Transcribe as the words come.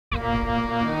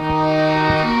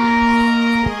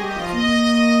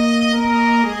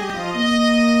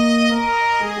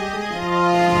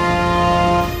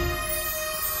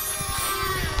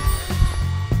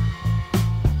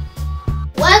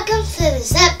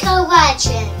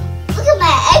watching. Look at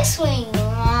my X-Wing.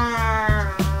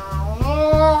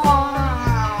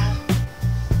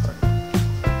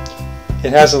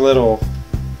 It has a little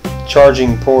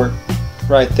charging port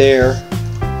right there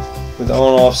with the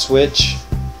on-off switch.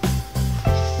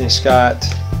 And it's got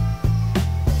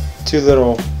two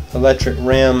little electric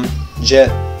ram jet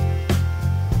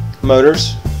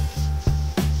motors.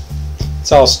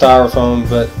 It's all styrofoam,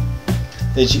 but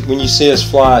when you see us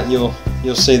fly it,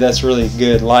 you'll see that's really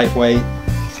good, lightweight.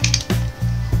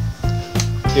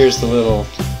 Here's the little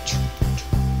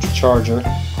charger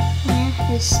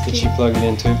that you plug it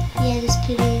into. Yeah, just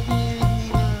put it in here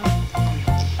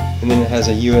and then it has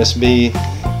a USB.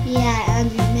 Yeah,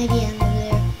 maybe under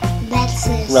there. That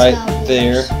says right Star Wars.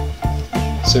 there,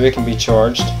 so it can be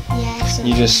charged. Yeah, so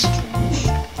you just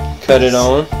cut it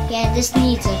on. Yeah, this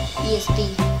needs a USB.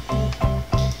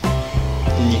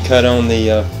 And you cut on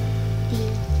the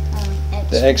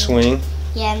X-Wing.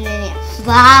 Yeah, and then it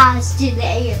flies to the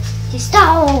air to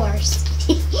Star Wars.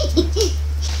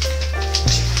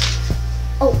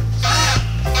 Oh.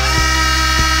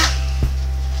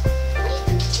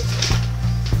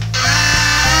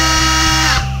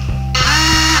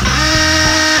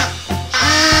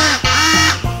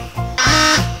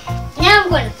 Now I'm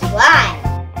going to fly.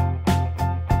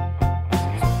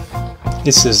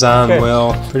 It's designed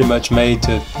well, pretty much made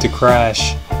to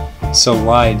crash. It's so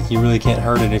light, you really can't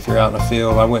hurt it if you're out in the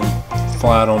field. I wouldn't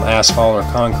fly it on asphalt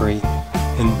or concrete,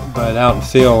 but out in the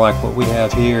field like what we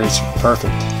have here, it's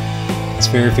perfect. It's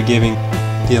very forgiving.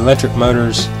 The electric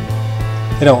motors,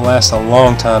 they don't last a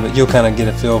long time, but you'll kind of get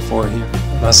a feel for it here.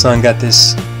 My son got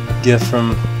this gift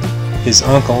from his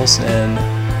uncles, and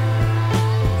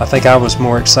I think I was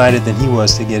more excited than he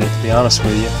was to get it, to be honest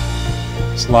with you.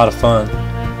 It's a lot of fun.